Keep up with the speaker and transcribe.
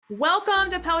Welcome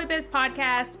to Pelvic Biz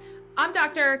Podcast. I'm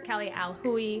Dr. Kelly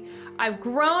Alhui. I've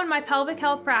grown my pelvic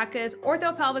health practice,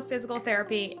 orthopelvic physical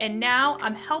therapy, and now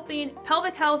I'm helping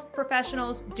pelvic health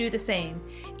professionals do the same.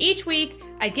 Each week,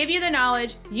 I give you the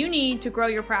knowledge you need to grow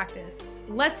your practice.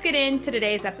 Let's get into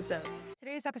today's episode.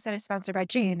 Today's episode is sponsored by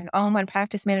Jane, an all-in-one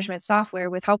practice management software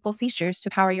with helpful features to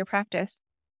power your practice.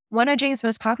 One of Jane's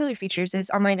most popular features is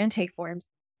online intake forms.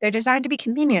 They're designed to be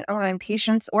convenient, allowing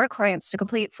patients or clients to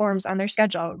complete forms on their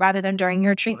schedule rather than during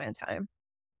your treatment time.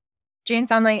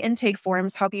 Jane's online intake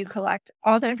forms help you collect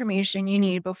all the information you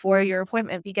need before your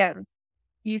appointment begins.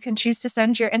 You can choose to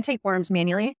send your intake forms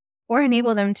manually or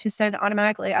enable them to send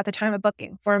automatically at the time of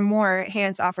booking for a more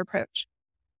hands-off approach.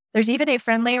 There's even a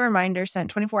friendly reminder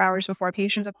sent 24 hours before a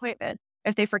patient's appointment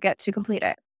if they forget to complete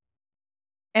it.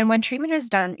 And when treatment is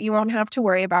done, you won't have to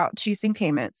worry about choosing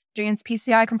payments. Jane's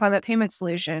PCI compliant payment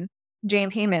solution, Jane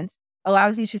Payments,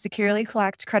 allows you to securely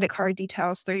collect credit card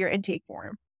details through your intake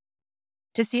form.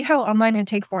 To see how online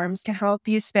intake forms can help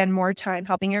you spend more time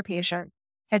helping your patient,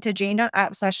 head to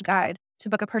jane.app/guide to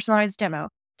book a personalized demo.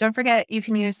 Don't forget, you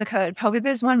can use the code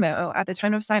PelvicBiz1MO at the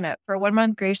time of sign-up for a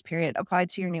 1-month grace period applied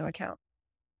to your new account.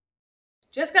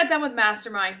 Just got done with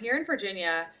Mastermind here in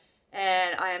Virginia,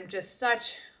 and I am just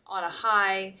such on a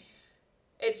high.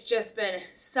 It's just been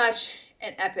such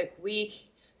an epic week.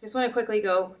 Just want to quickly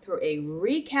go through a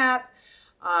recap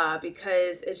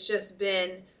because it's just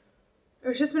been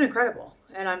incredible,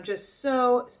 and I'm just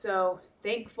so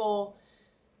thankful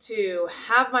to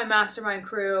have my Mastermind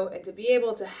crew and to be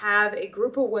able to have a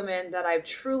group of women that I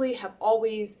truly have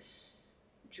always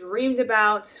dreamed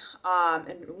about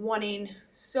and wanting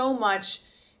so much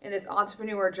in this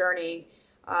entrepreneur journey.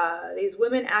 These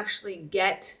women actually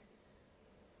get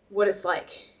what it's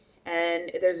like.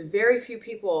 And there's very few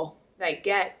people that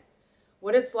get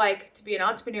what it's like to be an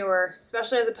entrepreneur,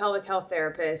 especially as a pelvic health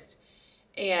therapist.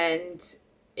 And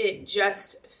it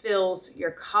just fills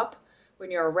your cup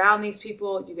when you're around these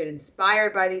people. You get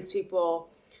inspired by these people.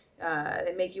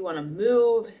 They make you want to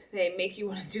move. They make you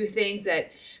want to do things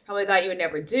that probably thought you would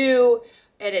never do.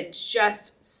 And it's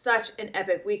just such an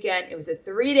epic weekend. It was a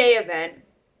 3-day event.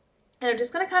 And I'm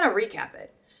just going to kind of recap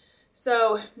it.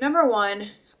 So, number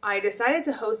one, I decided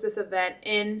to host this event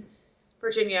in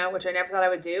Virginia, which I never thought I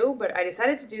would do. But I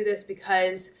decided to do this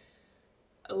because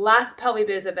last Pelvic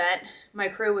Biz event, my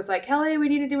crew was like, Kelly, we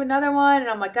need to do another one.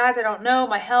 And I'm like, guys, I don't know,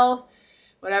 my health,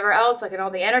 whatever else, like, and all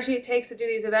the energy it takes to do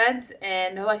these events.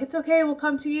 And they're like, it's okay, we'll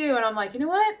come to you. And I'm like, you know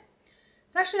what?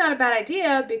 It's actually not a bad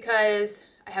idea because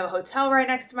I have a hotel right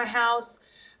next to my house.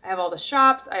 I have all the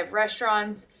shops. I have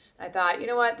restaurants. And I thought, you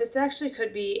know what? This actually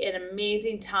could be an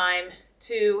amazing time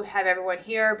to have everyone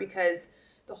here because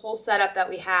the whole setup that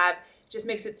we have just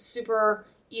makes it super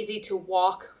easy to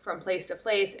walk from place to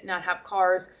place and not have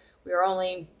cars. We are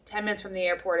only 10 minutes from the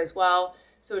airport as well.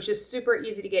 So it's just super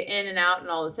easy to get in and out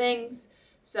and all the things.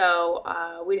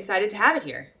 So we decided to have it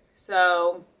here.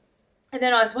 So, and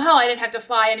then as well, I didn't have to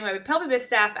fly any of my Pelvic Biz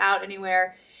staff out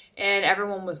anywhere, and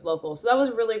everyone was local. So that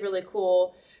was really, really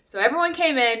cool. So everyone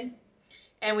came in,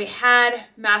 and we had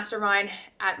Mastermind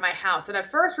at my house. And at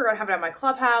first, we were going to have it at my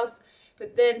clubhouse,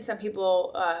 but then some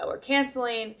people were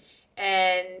canceling.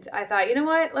 And I thought, you know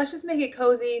what? Let's just make it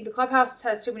cozy. The clubhouse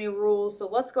has too many rules, so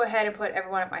let's go ahead and put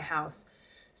everyone at my house.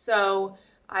 So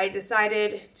I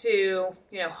decided to,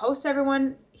 host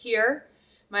everyone here.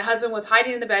 My husband was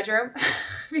hiding in the bedroom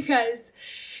because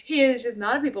he is just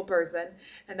not a people person,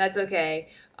 and that's okay.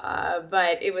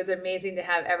 But it was amazing to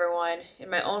have everyone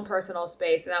in my own personal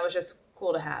space, and that was just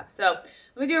cool to have. So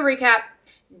let me do a recap.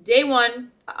 Day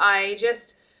one, I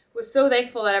just was so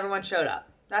thankful that everyone showed up.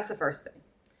 That's the first thing.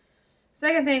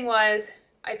 Second thing was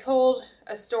I told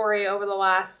a story over the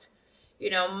last,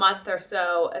 month or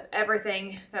so of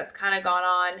everything that's kind of gone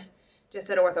on just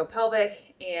at orthopelvic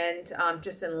and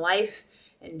just in life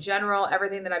in general,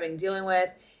 everything that I've been dealing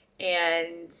with.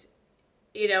 And,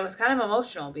 it was kind of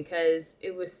emotional because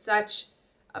it was such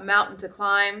a mountain to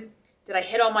climb. Did I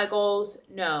hit all my goals?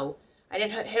 No. I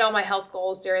didn't hit all my health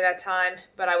goals during that time,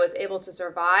 but I was able to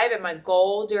survive. And my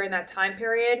goal during that time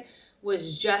period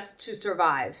was just to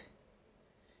survive.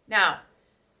 Now,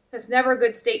 that's never a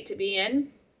good state to be in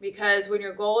because when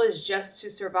your goal is just to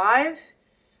survive,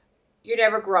 you're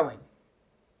never growing.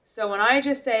 So when I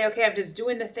just say, okay, I'm just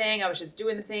doing the thing, I was just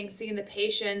doing the thing, seeing the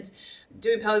patients,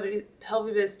 doing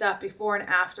pelvic biz stuff before and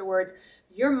afterwards,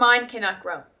 your mind cannot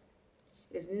grow.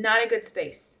 It is not a good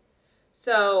space.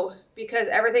 So because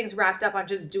everything's wrapped up on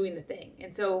just doing the thing.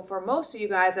 And so for most of you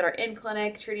guys that are in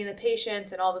clinic, treating the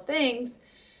patients and all the things,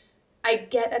 I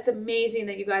get that's amazing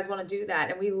that you guys want to do that.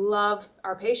 And we love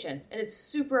our patients. And it's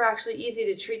super actually easy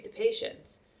to treat the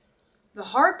patients. The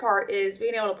hard part is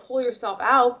being able to pull yourself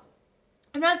out.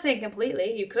 I'm not saying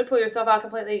completely. You could pull yourself out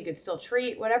completely. You could still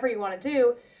treat, whatever you want to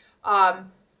do.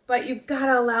 But you've got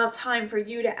to allow time for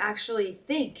you to actually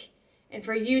think and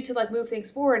for you to like move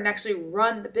things forward and actually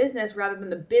run the business rather than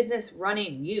the business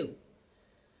running you.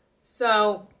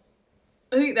 So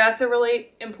I think that's a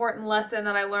really important lesson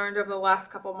that I learned over the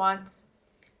last couple months.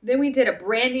 Then we did a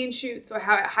branding shoot. So I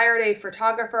hired a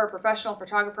professional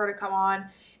photographer to come on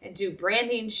and do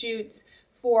branding shoots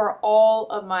for all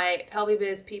of my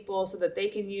PelviBiz people so that they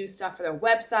can use stuff for their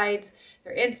websites,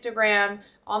 their Instagram,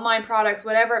 online products,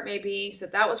 whatever it may be. So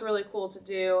that was really cool to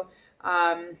do.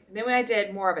 Then I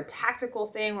did more of a tactical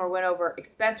thing where we went over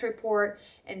expense report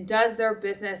and does their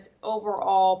business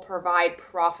overall provide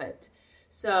profit.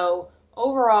 So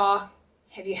overall,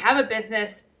 if you have a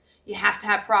business, you have to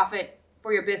have profit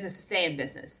for your business to stay in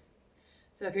business.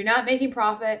 So if you're not making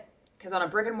profit, because on a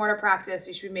brick and mortar practice,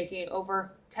 you should be making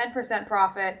over 10%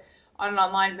 profit. On an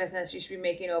online business, you should be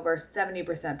making over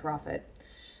 70% profit.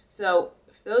 So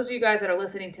if those of you guys that are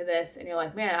listening to this and you're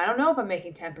like, man, I don't know if I'm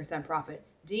making 10% profit,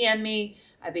 DM me.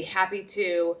 I'd be happy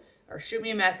to, or shoot me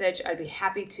a message. I'd be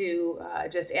happy to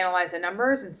just analyze the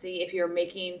numbers and see if you're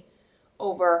making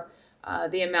over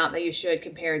the amount that you should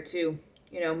compared to,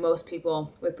 most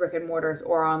people with brick and mortars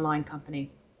or online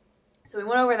company. So we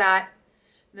went over that.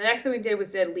 The next thing we did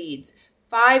was did leads.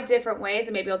 5 different ways,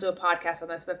 and maybe I'll do a podcast on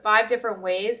this, but 5 different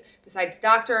ways besides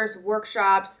doctors,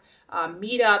 workshops,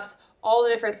 meetups, all the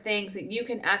different things that you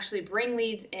can actually bring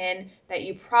leads in that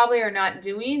you probably are not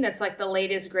doing. That's like the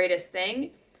latest, greatest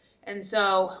thing. And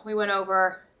so we went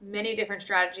over many different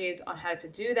strategies on how to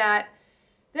do that.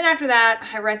 Then after that,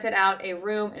 I rented out a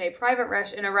room in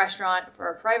a restaurant for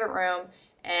a private room,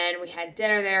 and we had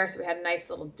dinner there. So we had a nice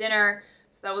little dinner.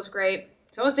 So that was great.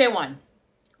 So it was day 1.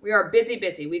 We are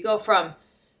busy. We go from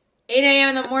 8 a.m.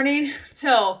 in the morning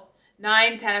till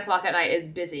 9, 10 o'clock at night is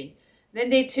busy.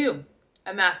 Then day 2,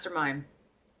 a mastermind.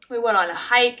 We went on a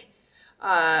hike.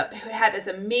 We had this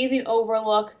amazing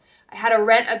overlook. I had to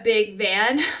rent a big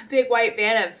white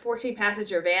van, a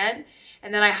 14-passenger van.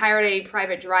 And then I hired a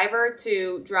private driver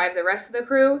to drive the rest of the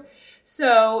crew.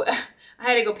 So I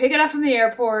had to go pick it up from the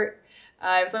airport.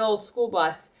 It was like a little school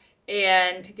bus.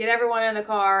 And get everyone in the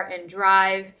car and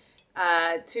drive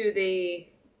to the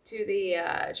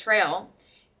trail,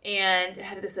 and it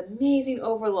had this amazing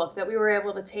overlook that we were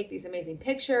able to take these amazing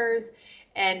pictures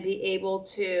and be able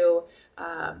to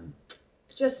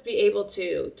just be able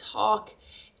to talk.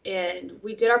 And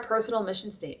we did our personal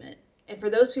mission statement. And for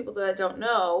those people that don't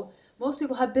know, most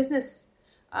people have business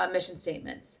mission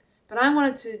statements, but I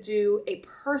wanted to do a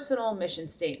personal mission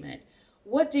statement.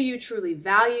 What do you truly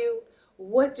value?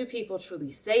 What do people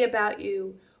truly say about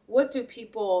you? What do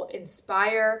people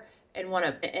inspire and want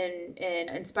to and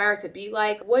inspire to be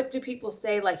like? What do people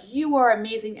say like, you are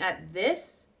amazing at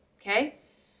this? Okay,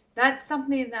 that's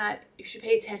something that you should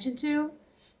pay attention to.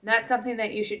 That's something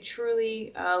that you should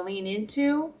truly lean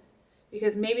into,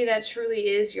 because maybe that truly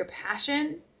is your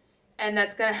passion, and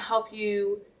that's going to help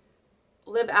you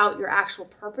live out your actual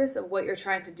purpose of what you're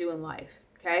trying to do in life.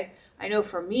 Okay, I know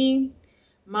for me,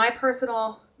 my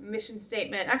personal mission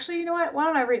statement, actually, you know what? Why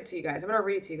don't I read it to you guys? I'm going to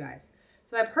read it to you guys.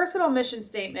 So my personal mission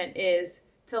statement is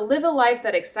to live a life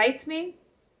that excites me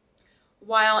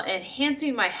while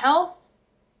enhancing my health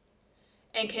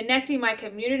and connecting my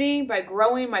community by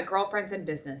growing my girlfriends in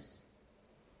business.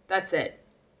 That's it.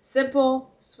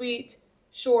 Simple, sweet,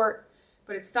 short,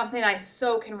 but it's something I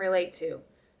so can relate to.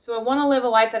 So I want to live a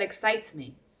life that excites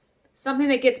me. Something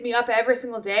that gets me up every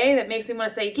single day, that makes me want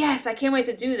to say, yes, I can't wait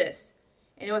to do this.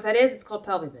 And you know what that is? It's called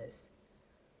PelviBiz.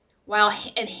 While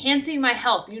enhancing my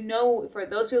health, for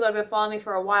those people that have been following me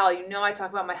for a while, I talk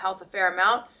about my health a fair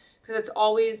amount because it's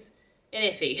always an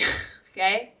iffy,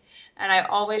 okay? And I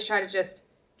always try to just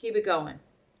keep it going.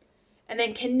 And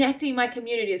then connecting my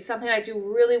community is something I do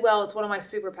really well. It's one of my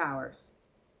superpowers.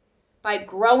 By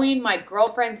growing my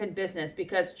girlfriends in business,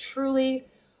 because truly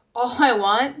all I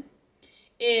want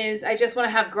is I just want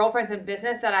to have girlfriends in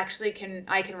business that actually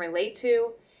I can relate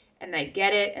to, and that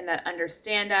get it and that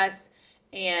understand us,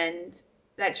 and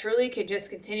that truly can just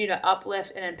continue to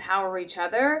uplift and empower each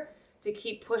other to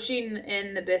keep pushing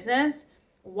in the business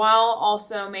while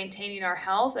also maintaining our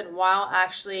health and while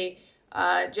actually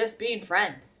just being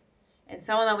friends. And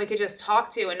someone that we could just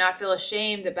talk to and not feel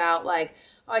ashamed about, like,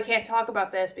 oh, I can't talk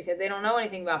about this because they don't know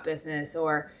anything about business,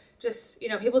 or just,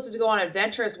 people to go on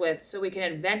adventures with, so we can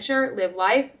adventure, live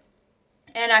life,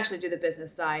 and actually do the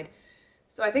business side.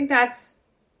 So I think that's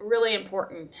really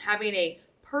important, having a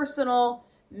personal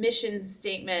mission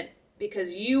statement,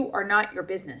 because you are not your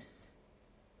business.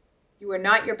 You are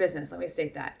not your business. Let me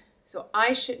state that. So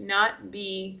I should not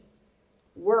be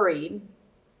worried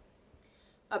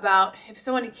about if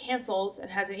someone cancels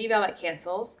and has an eval that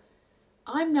cancels.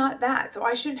 I'm not that, so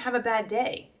I shouldn't have a bad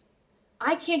day.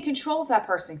 I can't control if that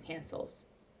person cancels.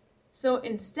 So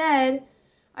instead,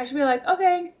 I should be like,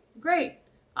 okay, great.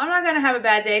 I'm not going to have a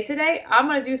bad day today. I'm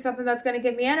going to do something that's going to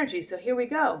give me energy. So here we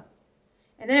go.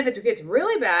 And then if it gets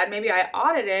really bad, maybe I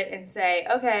audit it and say,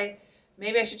 okay,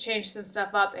 maybe I should change some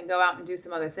stuff up and go out and do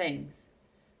some other things.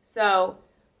 So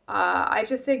I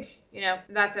just think,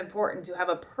 that's important to have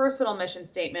a personal mission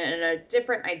statement and a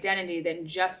different identity than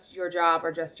just your job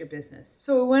or just your business.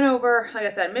 So we went over, like I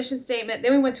said, a mission statement.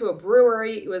 Then we went to a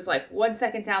brewery. It was like 1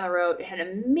 second down the road. It had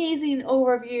an amazing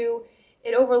overview.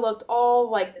 It overlooked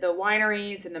all like the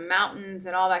wineries and the mountains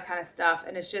and all that kind of stuff.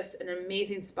 And it's just an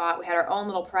amazing spot. We had our own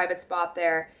little private spot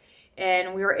there.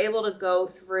 And we were able to go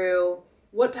through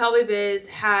what Pelvi Biz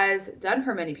has done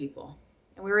for many people.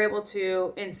 And we were able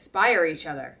to inspire each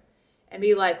other and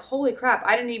be like, holy crap,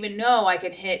 I didn't even know I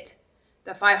could hit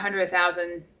the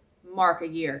 500,000 mark a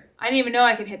year. I didn't even know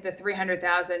I could hit the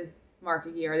 300,000 mark a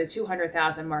year, or the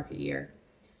 200,000 mark a year.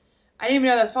 I didn't even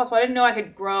know that was possible. I didn't know I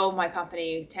could grow my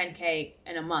company 10K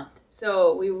in a month.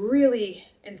 So we really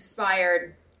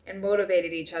inspired and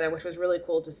motivated each other, which was really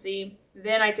cool to see.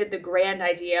 Then I did the grand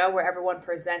idea where everyone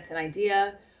presents an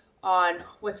idea on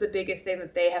what's the biggest thing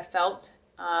that they have felt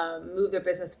move their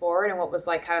business forward, and what was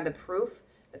like kind of the proof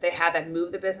that they had that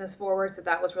moved the business forward. So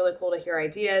that was really cool to hear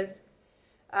ideas.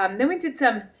 Then we did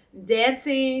some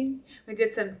dancing. We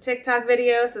did some TikTok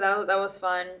videos. So that was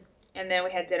fun. And then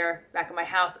we had dinner back at my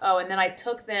house. Oh, and then I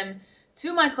took them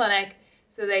to my clinic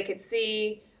so they could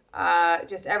see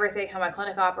just everything, how my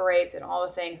clinic operates and all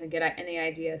the things, and get any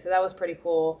ideas. So that was pretty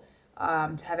cool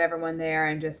to have everyone there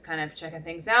and just kind of checking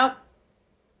things out.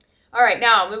 All right,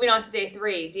 now moving on to day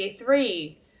 3. Day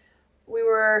 3, we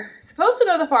were supposed to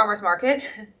go to the farmer's market,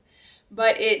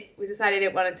 but we decided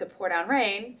it wanted to pour down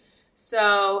rain.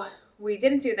 So we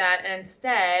didn't do that. And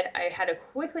instead, I had to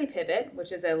quickly pivot,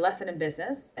 which is a lesson in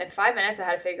business. In 5 minutes, I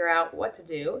had to figure out what to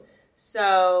do.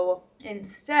 So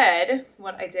instead,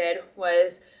 what I did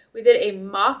was we did a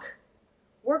mock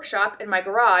workshop in my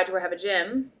garage where I have a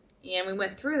gym. And we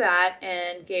went through that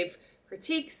and gave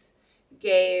critiques,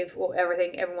 gave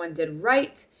everything everyone did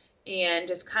right, and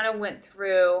just kind of went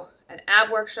through an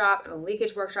ab workshop and a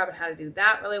leakage workshop and how to do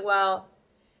that really well.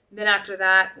 Then after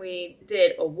that, we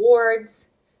did awards.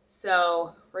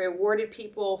 So we rewarded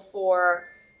people for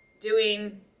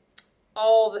doing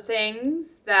all the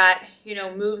things that,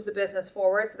 moves the business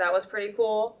forward. So that was pretty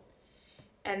cool.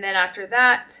 And then after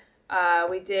that,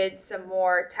 we did some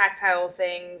more tactile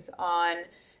things on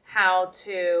how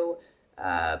to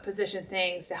position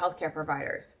things to healthcare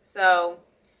providers.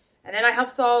 And then I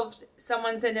helped solve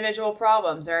someone's individual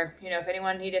problems, or, if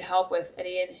anyone needed help with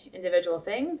any individual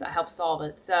things, I helped solve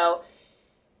it. So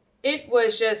it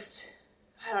was just,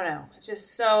 it's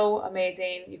just so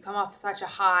amazing. You come off such a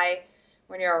high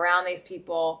when you're around these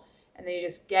people, and then you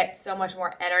just get so much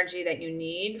more energy that you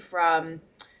need from,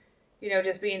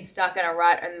 just being stuck in a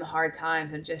rut in the hard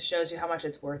times. It just shows you how much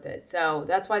it's worth it. So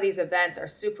that's why these events are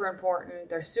super important.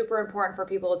 They're super important for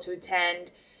people to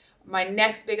attend. My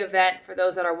next big event, for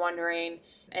those that are wondering,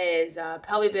 is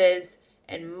Pelvi Biz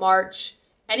in March.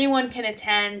 Anyone can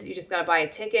attend. You just got to buy a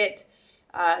ticket.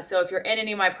 So if you're in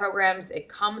any of my programs, it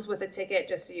comes with a ticket,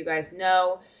 just so you guys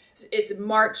know. It's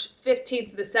March 15th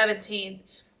to the 17th.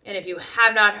 And if you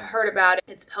have not heard about it,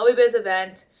 it's Pelvi Biz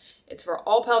event. It's for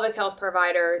all pelvic health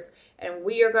providers. And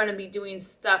we are going to be doing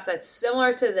stuff that's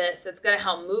similar to this, that's going to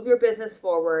help move your business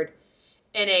forward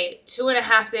in a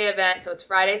 2.5-day event. So it's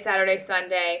Friday, Saturday,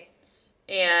 Sunday.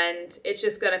 And it's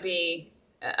just going to be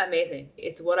amazing.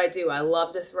 It's what I do. I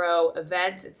love to throw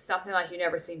events. It's something like you've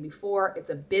never seen before. It's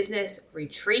a business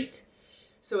retreat.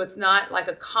 So it's not like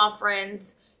a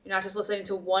conference. You're not just listening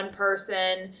to one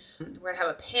person. We're going to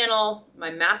have a panel.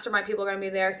 My mastermind people are going to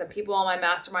be there. Some people on my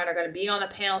mastermind are going to be on the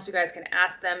panel, so you guys can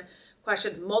ask them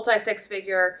questions.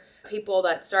 Multi-six-figure people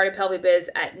that started Pelvi Biz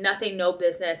at nothing, no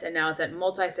business, and now it's at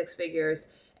multi-six figures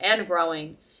and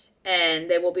growing. And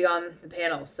they will be on the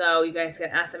panel. So you guys can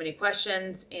ask them any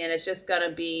questions, and it's just going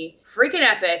to be freaking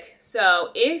epic. So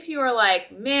if you are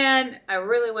like, man, I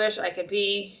really wish I could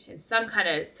be in some kind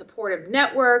of supportive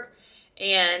network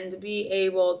and be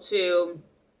able to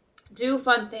do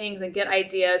fun things and get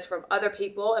ideas from other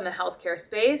people in the healthcare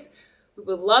space, we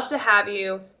would love to have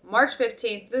you March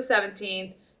 15th to the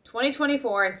 17th,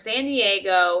 2024 in San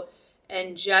Diego,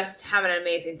 and just have an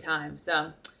amazing time.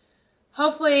 So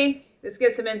hopefully this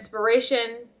gives some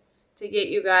inspiration to get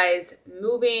you guys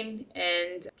moving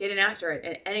and getting after it.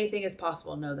 And anything is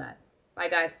possible, know that. Bye,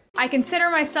 guys. I consider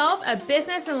myself a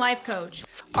business and life coach.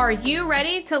 Are you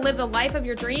ready to live the life of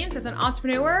your dreams as an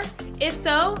entrepreneur? If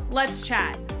so, let's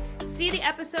chat. See the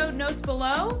episode notes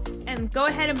below and go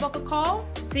ahead and book a call.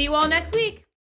 See you all next week.